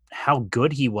how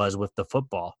good he was with the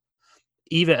football,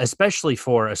 even especially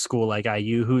for a school like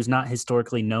IU, who's not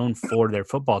historically known for their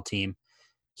football team.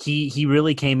 He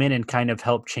really came in and kind of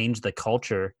helped change the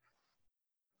culture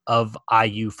of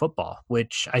IU football,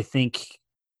 which I think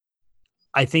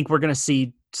we're going to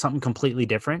see something completely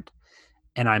different.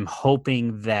 And I'm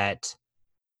hoping that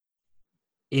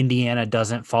Indiana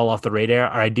doesn't fall off the radar.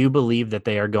 I do believe that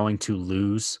they are going to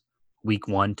lose week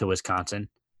 1 to Wisconsin.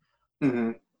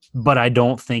 Mm-hmm. But I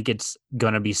don't think it's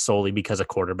going to be solely because of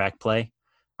quarterback play.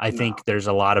 I think there's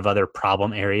a lot of other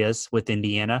problem areas with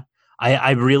Indiana.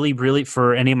 I really, really,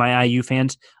 for any of my IU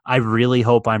fans, I really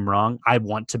hope I'm wrong. I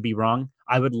want to be wrong.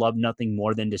 I would love nothing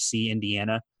more than to see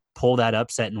Indiana pull that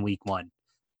upset in week 1.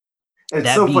 It's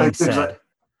that so funny. Said,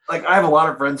 like I have a lot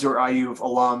of friends who are IU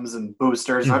alums and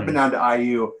boosters. Mm-hmm. I've been down to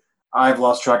IU. I've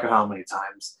lost track of how many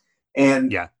times.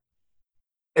 And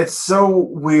it's so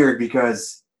weird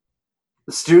because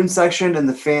the student section and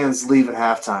the fans leave at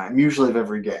halftime, usually of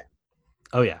every game.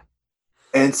 Oh, yeah.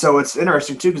 And so it's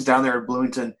interesting, too, because down there in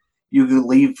Bloomington, you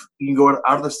can go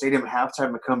out of the stadium at halftime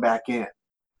and come back in.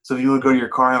 So if you want to go to your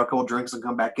car, have a couple drinks, and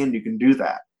come back in, you can do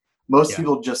that. Most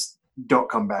people just don't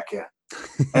come back in.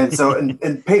 And so,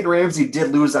 and Peyton Ramsey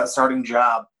did lose that starting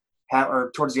job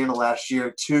towards the end of last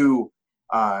year to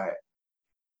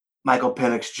Michael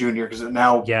Penix Jr. because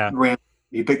now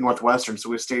he picked Northwestern, so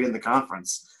we stayed in the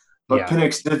conference. But Yeah.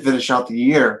 Penix did finish out the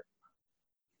year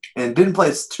and didn't play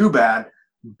too bad,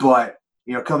 but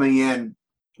coming in,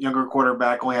 younger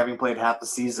quarterback, only having played half the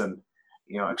season,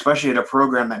 especially at a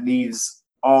program that needs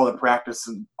all the practice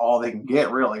and all they can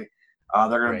get, really,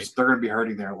 they're Right. going to be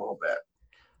hurting there a little bit.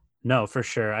 No, for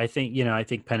sure. I think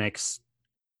Penix,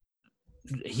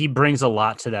 he brings a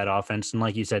lot to that offense. And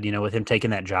like you said, with him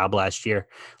taking that job last year,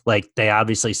 like they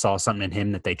obviously saw something in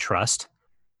him that they trust.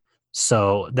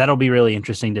 So that'll be really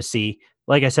interesting to see.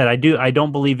 Like I said, I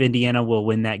don't believe Indiana will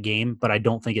win that game, but I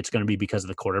don't think it's going to be because of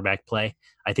the quarterback play.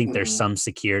 I think there's some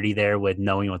security there with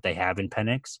knowing what they have in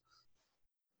Penix,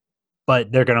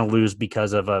 but they're going to lose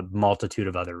because of a multitude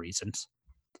of other reasons.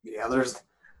 Yeah,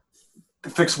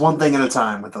 fix one thing at a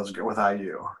time with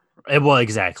IU. Well,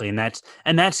 exactly, and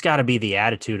that's got to be the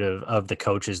attitude of the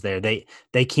coaches there.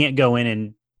 They can't go in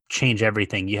and change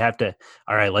everything. You have to.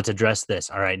 All right, let's address this.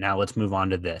 All right, now let's move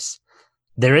on to this.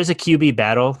 There is a QB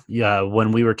battle.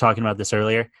 When we were talking about this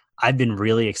earlier, I've been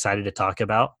really excited to talk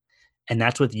about, and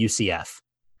that's with UCF.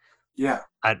 Yeah,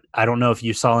 I don't know if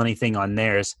you saw anything on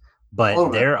theirs,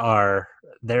 but there are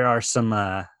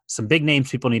some big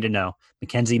names people need to know: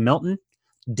 Mackenzie Milton,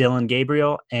 Dylan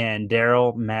Gabriel, and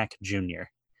Daryl Mack Jr.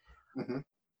 Mm-hmm.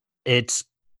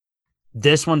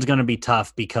 This one's going to be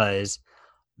tough because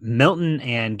Milton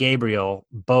and Gabriel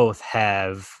both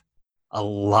have a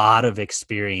lot of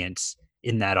experience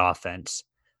in that offense.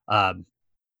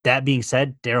 That being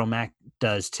said, Daryl Mack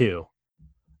does too.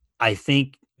 I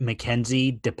think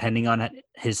Mackenzie, depending on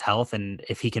his health and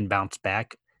if he can bounce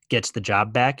back, gets the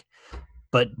job back.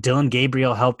 But Dylan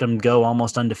Gabriel helped him go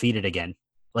almost undefeated again.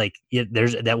 Like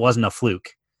that wasn't a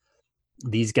fluke.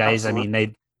 These guys, Absolutely. I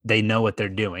mean, they know what they're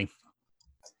doing.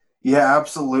 Yeah,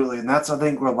 absolutely, and that's I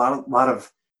think where a lot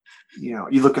of you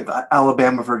look at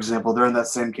Alabama, for example, they're in that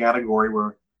same category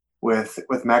where with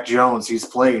Mac Jones, he's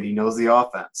played, he knows the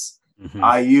offense.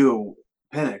 Mm-hmm. IU,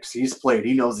 Penix, he's played,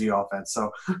 he knows the offense. So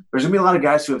there's gonna be a lot of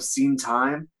guys who have seen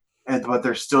time, but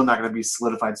they're still not gonna be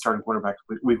solidified starting quarterback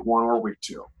week 1 or week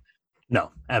 2.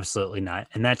 No, absolutely not.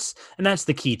 And that's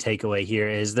the key takeaway here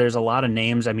is there's a lot of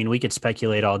names. I mean, we could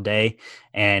speculate all day,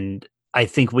 and I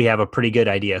think we have a pretty good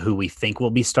idea who we think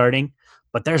will be starting,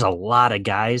 but there's a lot of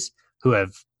guys who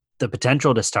have the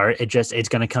potential to start. It's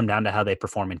going to come down to how they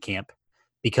perform in camp,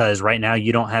 because right now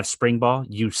you don't have spring ball,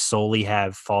 you solely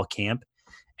have fall camp,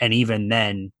 and even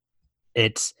then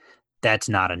that's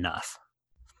not enough.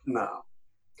 No,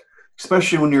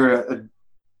 especially when you're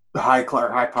a high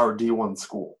powered D1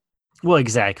 school. Well,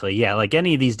 exactly. Yeah, like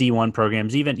any of these D1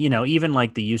 programs, even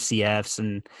like the UCFs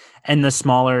and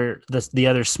the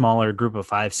other smaller group of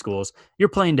 5 schools, you're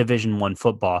playing Division 1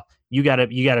 football. You got to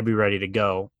be ready to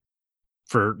go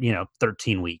for,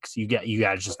 13 weeks. You got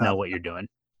to just know what you're doing.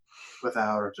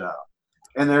 Without a doubt.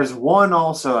 And there's one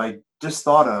also I just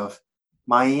thought of,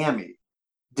 Miami.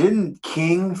 Didn't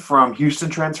King from Houston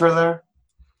transfer there?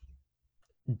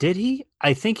 Did he?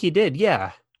 I think he did.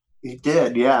 Yeah. He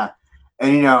did, yeah.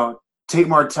 And Tate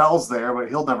Martell's there, but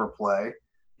he'll never play.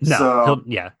 No. So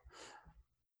yeah.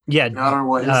 I don't know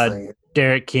what his thing is.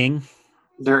 Derek King.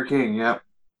 Derek King, yeah.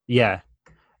 Yeah.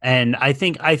 And I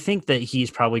think that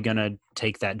he's probably going to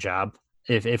take that job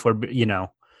if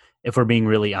we're being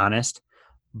really honest.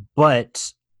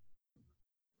 But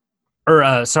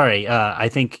I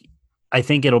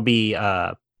think it'll be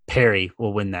Perry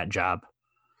will win that job.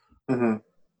 Mm-hmm.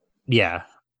 Yeah.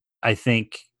 I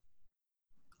think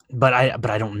but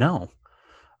I don't know.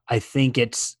 I think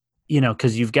it's,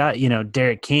 because you've got,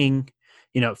 Derek King,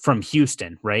 from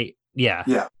Houston, right? Yeah.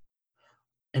 Yeah.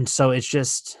 And so it's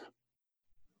just,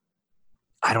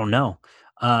 I don't know.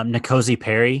 N'Kosi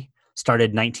Perry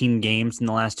started 19 games in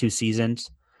the last 2 seasons.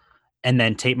 And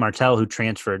then Tate Martell, who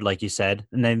transferred, like you said.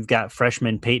 And then they've got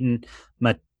freshman Peyton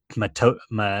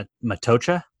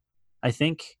Matocha, I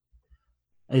think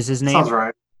is his name. Sounds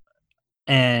right.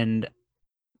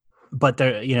 But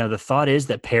the thought is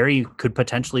that Perry could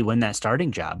potentially win that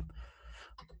starting job.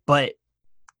 But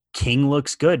King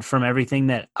looks good from everything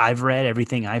that I've read,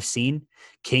 everything I've seen.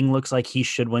 King looks like he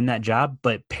should win that job,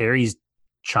 but Perry's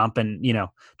chomping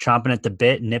at the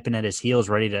bit, nipping at his heels,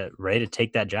 ready to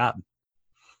take that job.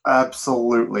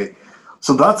 Absolutely.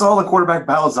 So that's all the quarterback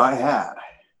battles I had.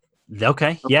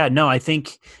 Okay. Yeah, no, I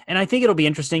think it'll be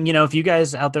interesting. If you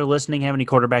guys out there listening have any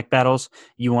quarterback battles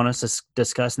you want us to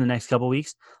discuss in the next couple of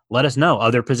weeks, let us know.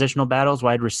 Other positional battles,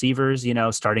 wide receivers,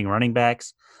 starting running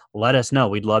backs, let us know.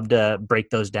 We'd love to break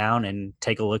those down and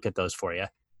take a look at those for you.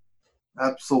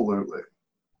 Absolutely.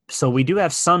 So we do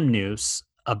have some news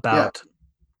about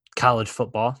college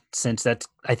football, since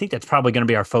I think that's probably going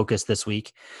to be our focus this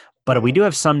week. But we do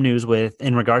have some news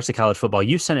in regards to college football.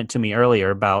 You sent it to me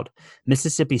earlier about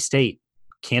Mississippi State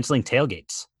canceling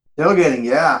tailgates. Tailgating,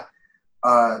 yeah.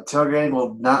 Tailgating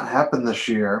will not happen this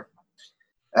year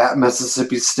at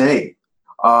Mississippi State.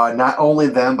 Not only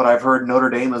them, but I've heard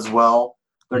Notre Dame as well.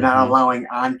 They're not allowing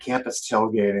on-campus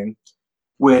tailgating,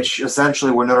 which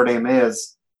essentially where Notre Dame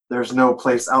is, there's no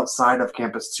place outside of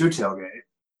campus to tailgate.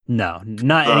 No,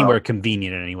 not anywhere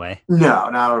convenient anyway. No,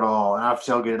 not at all. And I've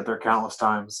tailgated there countless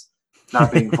times,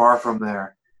 not being far from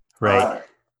there. Right.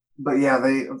 But yeah,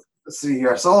 let's see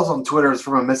here. I saw this on Twitter. It's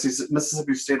from a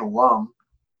Mississippi State alum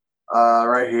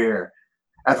right here.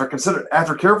 After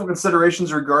careful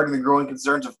considerations regarding the growing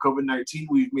concerns of COVID-19,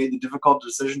 we've made the difficult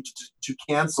decision to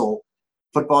cancel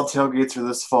football tailgates for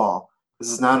this fall.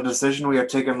 This is not a decision we have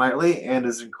taken lightly and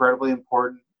is incredibly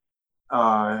important.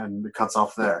 And it cuts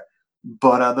off there.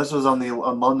 But this was on the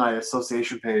Alumni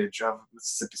Association page of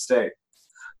Mississippi State.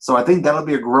 So I think that'll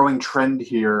be a growing trend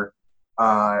here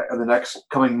in the next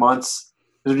coming months.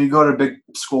 Because when you go to big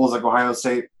schools like Ohio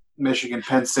State, Michigan,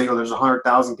 Penn State, where there's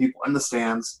 100,000 people in the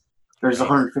stands, there's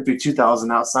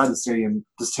 152,000 outside the stadium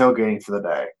just tailgating for the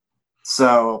day.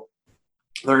 So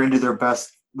they're going to do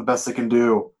the best they can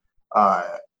do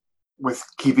with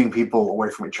keeping people away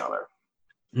from each other.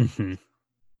 Mm-hmm.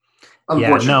 I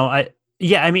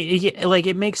mean, like,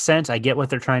 it makes sense. I get what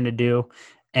they're trying to do.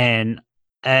 And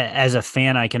as a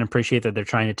fan, I can appreciate that they're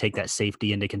trying to take that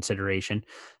safety into consideration.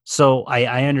 So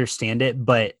I understand it,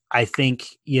 but I think,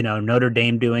 Notre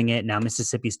Dame doing it, now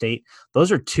Mississippi State,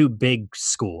 those are two big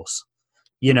schools.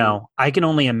 I can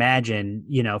only imagine,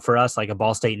 for us, like a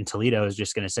Ball State and Toledo is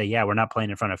just going to say, yeah, we're not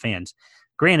playing in front of fans.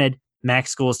 Granted, MAC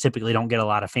schools typically don't get a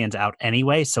lot of fans out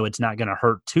anyway, so it's not going to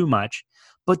hurt too much.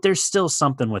 But there's still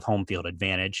something with home field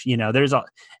advantage. There's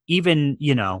even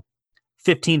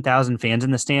 15,000 fans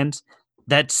in the stands.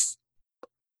 That's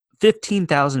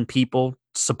 15,000 people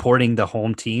supporting the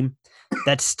home team.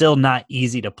 That's still not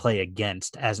easy to play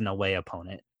against as an away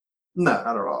opponent. No,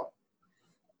 not at all.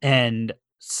 And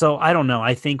so I don't know.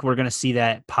 I think we're going to see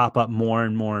that pop up more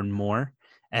and more and more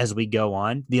as we go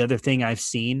on. The other thing I've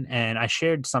seen, and I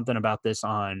shared something about this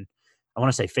on, I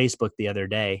want to say Facebook the other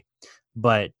day,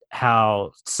 but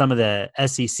how some of the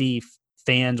SEC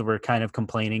fans were kind of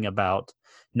complaining about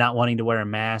not wanting to wear a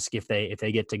mask if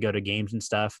they get to go to games and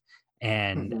stuff.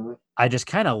 And I just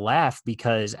kind of laugh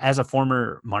because as a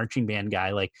former marching band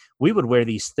guy, like, we would wear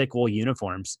these thick wool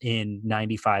uniforms in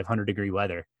 95, 100-degree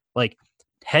weather, like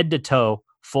head to toe,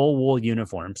 full wool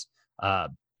uniforms. So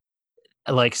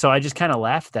I just kind of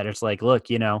laughed at that. It's like, look,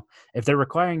 if they're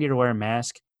requiring you to wear a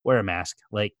mask, wear a mask.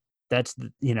 Like, that's,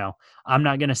 I'm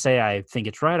not going to say I think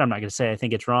it's right. I'm not going to say I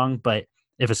think it's wrong. But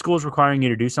if a school is requiring you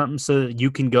to do something so that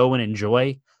you can go and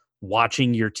enjoy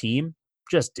watching your team,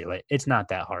 just do it. It's not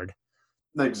that hard.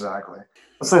 Exactly.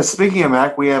 So speaking of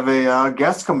MAC, we have a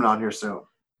guest coming on here soon.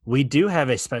 We do have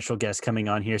a special guest coming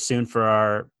on here soon for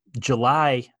our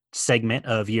July segment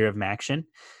of Year of Maction.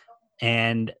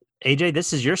 And AJ,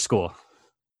 this is your school.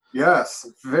 Yes,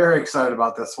 very excited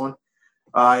about this one.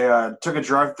 I took a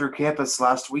drive through campus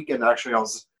last weekend. Actually, I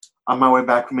was on my way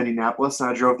back from Indianapolis, and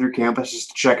I drove through campus just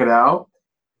to check it out.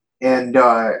 And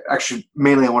actually,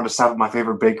 mainly I wanted to stop at my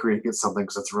favorite bakery and get something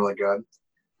because it's really good.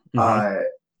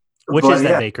 Which is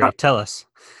that bakery? Tell us.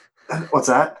 What's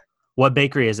that? What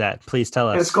bakery is that? Please tell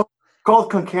us. It's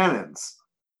called Concannon's.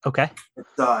 Okay.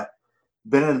 It's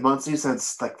been in Muncie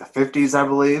since like the 50s, I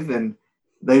believe, and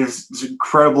there's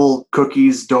incredible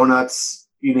cookies, donuts,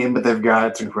 you name it, they've got.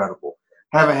 It's incredible.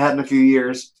 Haven't had in a few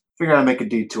years. Figured I'd make a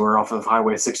detour off of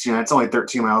Highway 69. It's only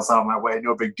 13 miles out of my way.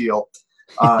 No big deal.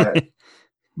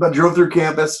 But drove through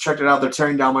campus, checked it out. They're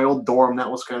tearing down my old dorm.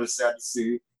 That was kind of sad to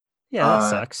see. Yeah, that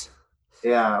sucks.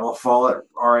 Yeah, well, Follett,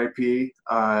 RIP.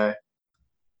 But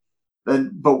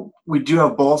we do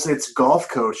have Ball State's golf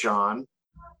coach on.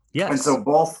 Yes. And so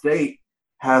Ball State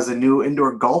has a new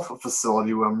indoor golf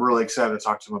facility who I'm really excited to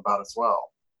talk to him about as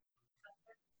well.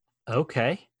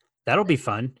 Okay. That'll be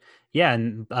fun. Yeah,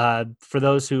 and for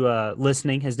those who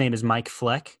listening, his name is Mike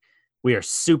Fleck. We are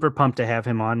super pumped to have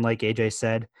him on, like AJ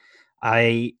said.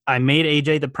 I made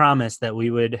AJ the promise that we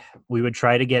would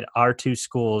try to get our two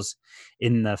schools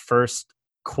in the first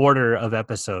quarter of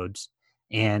episodes.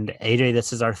 And AJ,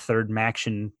 this is our third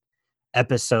Maction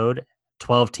episode,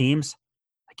 12 teams.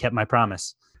 I kept my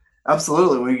promise.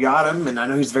 Absolutely. We got him, and I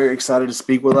know he's very excited to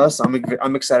speak with us.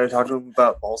 I'm excited to talk to him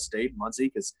about Ball State,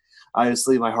 Muncie, because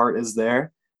obviously my heart is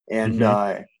there. And,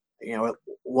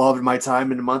 loved my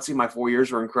time in Muncie. My 4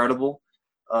 years were incredible.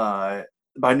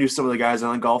 but I knew some of the guys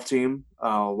on the golf team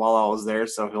while I was there,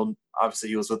 so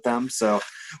he was with them. So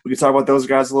we can talk about those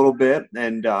guys a little bit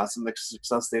and some of the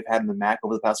success they've had in the MAC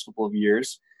over the past couple of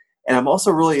years. And I'm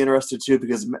also really interested too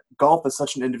because golf is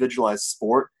such an individualized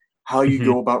sport. How you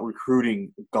go about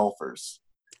recruiting golfers?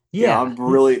 Yeah, I'm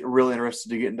really really interested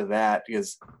to get into that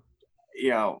because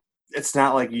it's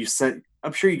not like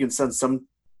I'm sure you can send some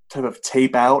type of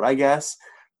tape out, I guess,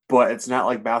 but it's not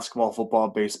like basketball, football,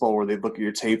 baseball where they look at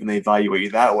your tape and they evaluate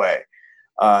you that way.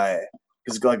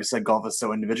 Because, like I said, golf is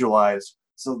so individualized.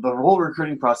 So the whole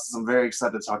recruiting process, I'm very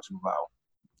excited to talk to them about.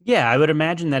 Yeah, I would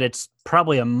imagine that it's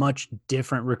probably a much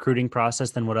different recruiting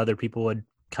process than what other people would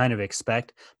kind of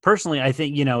expect. Personally, I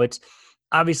think, it's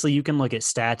obviously you can look at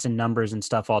stats and numbers and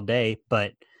stuff all day,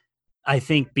 but I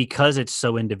think because it's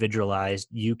so individualized,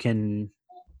 you can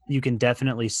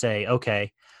definitely say,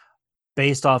 okay,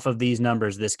 based off of these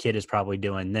numbers, this kid is probably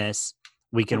doing this.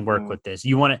 We can work with this.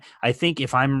 I think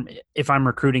if I'm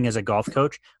recruiting as a golf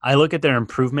coach, I look at their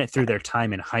improvement through their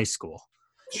time in high school.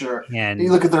 Sure. And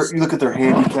you look at their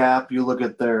handicap, you look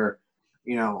at their,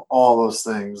 all those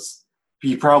things.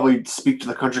 You probably speak to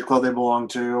the country club they belong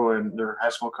to and their high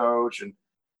school coach, and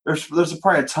there's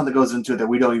probably a ton that goes into it that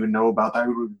we don't even know about that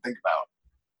we wouldn't think about.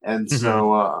 And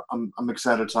so I'm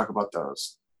excited to talk about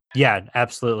those. Yeah,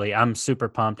 absolutely. I'm super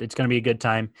pumped. It's going to be a good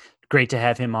time. Great to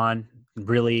have him on.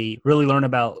 Really, really learn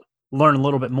a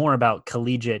little bit more about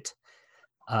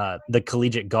the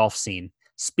collegiate golf scene.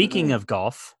 Speaking of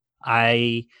golf,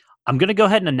 I'm going to go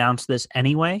ahead and announce this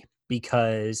anyway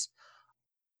because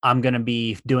I'm going to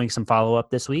be doing some follow-up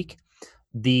this week.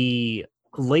 The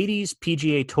Ladies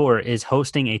PGA Tour is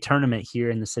hosting a tournament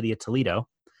here in the city of Toledo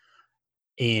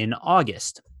in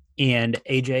August, and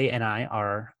AJ and I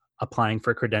are applying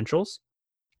for credentials,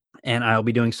 and I'll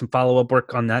be doing some follow-up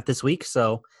work on that this week.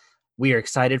 So we are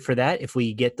excited for that. If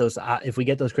we get those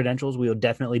credentials, we will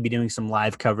definitely be doing some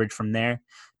live coverage from there,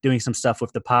 doing some stuff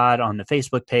with the pod on the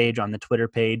Facebook page, on the Twitter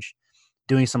page,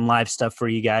 doing some live stuff for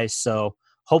you guys. So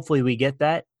hopefully we get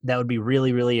that. That would be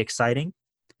really, really exciting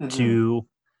to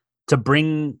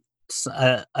bring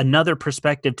another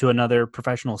perspective to another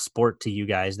professional sport to you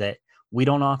guys that we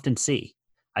don't often see.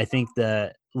 I think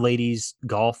the ladies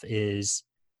golf is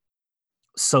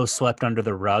so swept under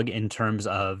the rug in terms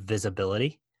of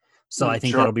visibility. So I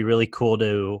think that'll be really cool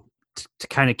to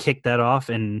kind of kick that off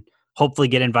and hopefully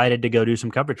get invited to go do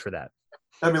some coverage for that.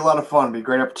 That'd be a lot of fun. It'd be a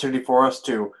great opportunity for us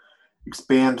to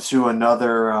expand to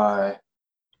another,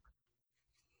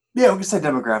 we can say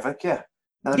demographic. Yeah.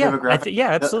 Demographic.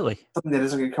 Absolutely. Something that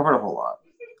doesn't get covered a whole lot.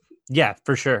 Yeah,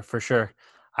 for sure. For sure.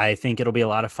 I think it'll be a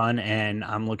lot of fun, and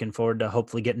I'm looking forward to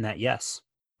hopefully getting that yes.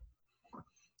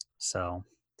 So,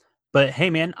 but hey,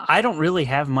 man, I don't really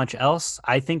have much else.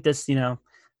 I think this,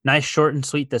 nice, short and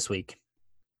sweet this week.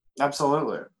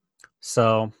 Absolutely.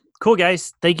 So cool,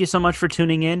 guys. Thank you so much for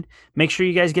tuning in. Make sure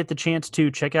you guys get the chance to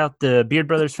check out the Beard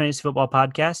Brothers Fantasy Football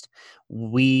Podcast.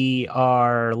 We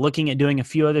are looking at doing a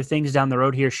few other things down the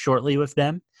road here shortly with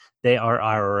them. They are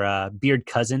our beard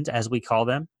cousins, as we call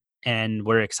them, and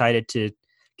we're excited to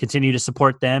continue to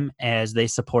support them as they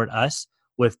support us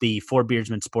with the Four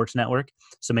Beardsmen Sports Network.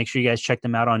 So make sure you guys check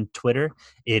them out on Twitter.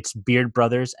 It's Beard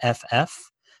Brothers FF.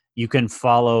 You can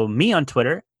follow me on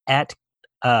Twitter at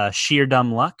Sheer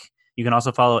Dumb Luck. You can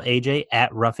also follow AJ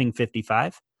at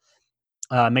Roughing55.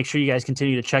 Make sure you guys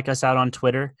continue to check us out on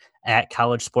Twitter at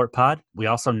College Sport Pod. We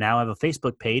also now have a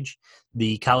Facebook page,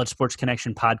 the College Sports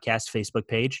Connection Podcast Facebook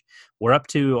page. We're up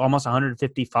to almost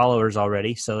 150 followers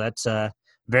already, so that's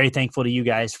very thankful to you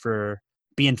guys for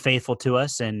being faithful to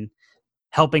us and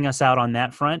helping us out on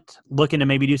that front. Looking to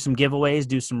maybe do some giveaways,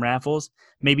 do some raffles,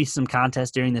 maybe some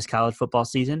contests during this college football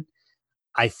season.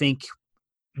 I think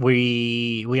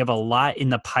we have a lot in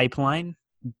the pipeline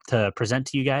to present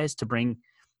to you guys, to bring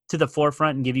to the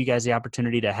forefront and give you guys the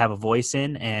opportunity to have a voice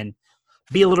in and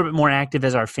be a little bit more active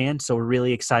as our fans. So we're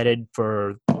really excited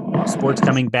for sports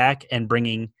coming back and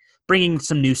bringing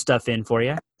some new stuff in for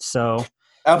you. So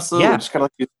absolutely, yeah. Just kind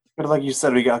of like you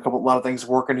said, we got a lot of things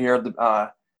working here.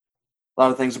 A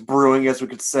lot of things brewing, as we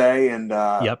could say, and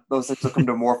those things will come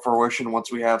to more fruition once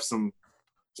we have some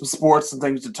sports and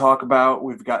things to talk about.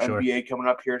 We've got NBA coming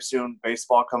up here soon,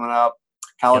 baseball coming up,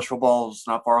 college football is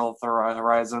not far off the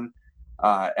horizon,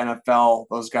 NFL,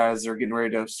 those guys are getting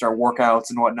ready to start workouts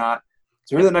and whatnot.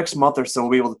 So here the next month or so,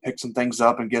 we'll be able to pick some things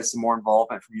up and get some more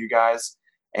involvement from you guys,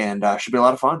 and should be a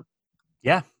lot of fun.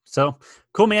 Yeah, so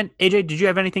cool, man. AJ, did you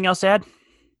have anything else to add?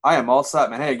 I am all set,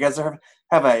 man. Hey, you guys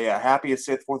have a happy and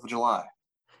safe 4th of July.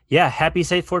 Yeah, happy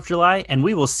safe 4th of July, and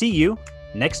we will see you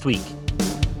next week.